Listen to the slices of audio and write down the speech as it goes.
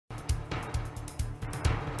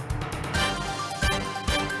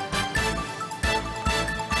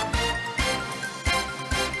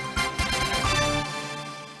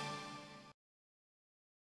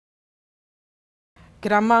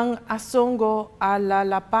Granman Asongo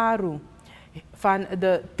Alalaparu van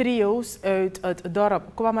de trio's uit het dorp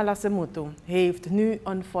Kwamalasemutu heeft nu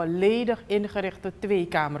een volledig ingerichte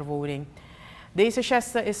tweekamerwoning. Deze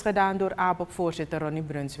geste is gedaan door ABOP-voorzitter Ronnie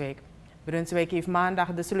Brunswijk. Brunswijk heeft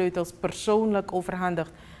maandag de sleutels persoonlijk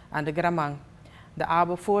overhandigd aan de Granman. De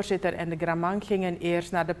ABOP-voorzitter en de Granman gingen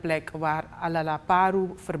eerst naar de plek waar Alalaparu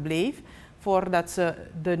verbleef, voordat ze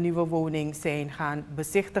de nieuwe woning zijn gaan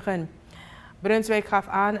bezichtigen. Brunswijk gaf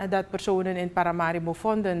aan dat personen in Paramaribo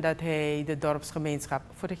vonden dat hij de dorpsgemeenschap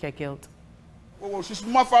voor de gek hield. Ze is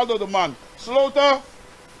mafaldo de man. Sloten,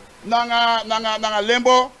 nanga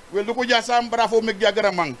lembo, we lukken jasam bravo met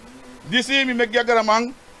Granman. Disi mi met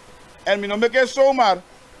Granman en mi no meke zomaar,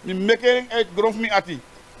 mi meke uit grond mi ati.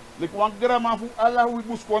 Ik want Granman voor Allah hoe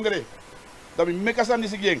bus kondre. Dat mi meke san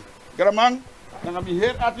disi geng. Granman, nanga mi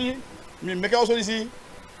her ati, mi meke also disi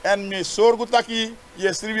en mi sorgu taki,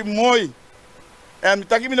 je stribi mooi. En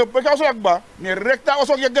taki mi no peke also akba, mi rekta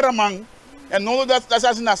also je Granman. En no dat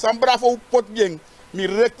is na sam bravo pot geng. Mi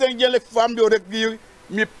rekten gele fam bio rekti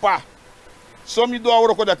mi pa. So mi do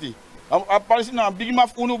awro ko dati. A palisi na big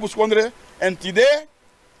maf unu bus kondre en tide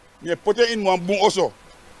mi pote in mo bun also.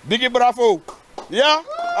 Bigi bravo. Ja,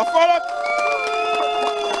 afvallen.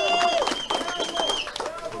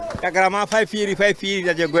 Ja, Granman 54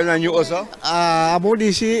 dat je gewoon naar Nieuwe also.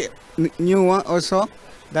 Abodisi Nieuwe also.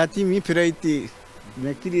 Dat die mi preiti.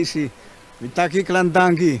 Mekidisi. Mitaki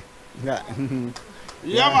klantangi. Ja.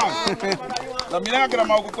 Ja man. Dan mina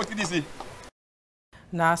Granman ook kotidisi.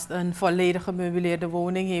 Naast een volledig gemeubileerde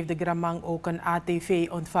woning heeft de Granman ook een ATV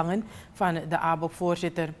ontvangen van de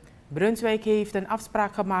ABOP-voorzitter. Brunswijk heeft een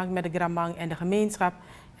afspraak gemaakt met de Granman en de gemeenschap.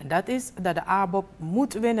 En dat is dat de ABOP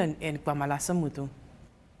moet winnen in Kwamalasemutu.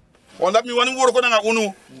 Omdat mi wani worko na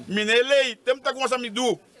unu, minele, temta kuma sami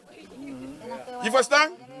do. Je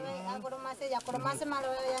verstaan?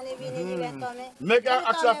 Meka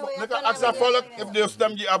aksa volk if de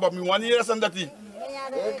stem die ABOP mi wani rasan dati.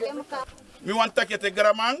 Mi wan takete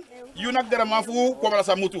Granman, you nak Granman fu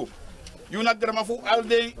Kwamalasemutu. You nak Granman fu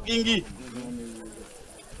alde ingi.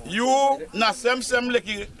 You na sem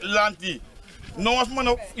leki lanti. No was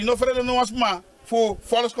man no frede no was ma fu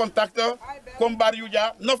false contactor kom bar you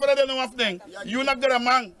ja. No frede no was ding. You nak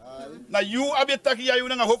Granman. Na you abie taki ja you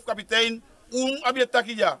na hoofdkapitein. Abie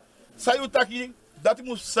taki ja. Sa you taki dat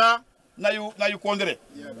musa na you kondre.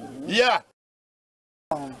 Ja.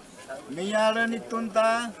 Miyara ni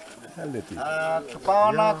tunta.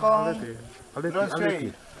 Kepala ko.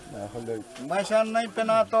 Brunswijk. Masan na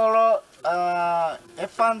penatolo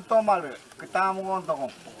epanto mal kitamu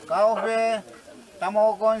kontong. Kau be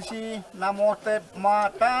tamo konsi namote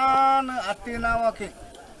matan atina wake.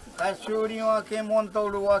 Kasuri wake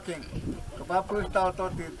montolu wake. Kepapus tau to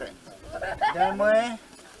tite. Deme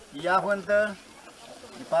ya hunter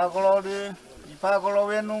ipagolo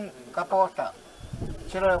wenung kapota.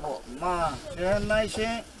 Cerebo ma sehenai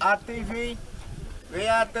se ATV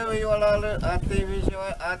ATV wala ATV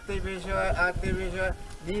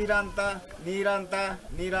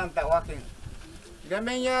niranta waking.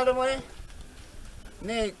 Gamenya lo mo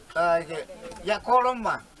ni ya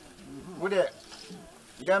kolomma. Bude.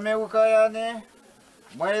 Game ukaya ne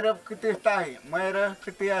mayra kitistahi, mayra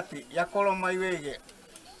kitiati ya kolomma iwege.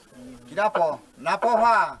 Kidapo, napo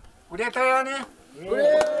ha. Bude tayo ne.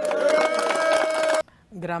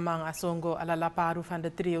 Granman Asongo Alalaparu van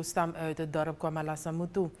de trio stamt uit het dorp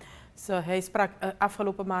Kwamalasemutu. Hij sprak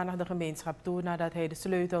afgelopen maandag de gemeenschap toe nadat hij de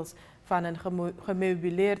sleutels van een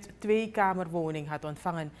gemeubileerd tweekamerwoning had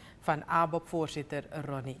ontvangen van ABOP-voorzitter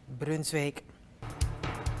Ronnie Brunswijk.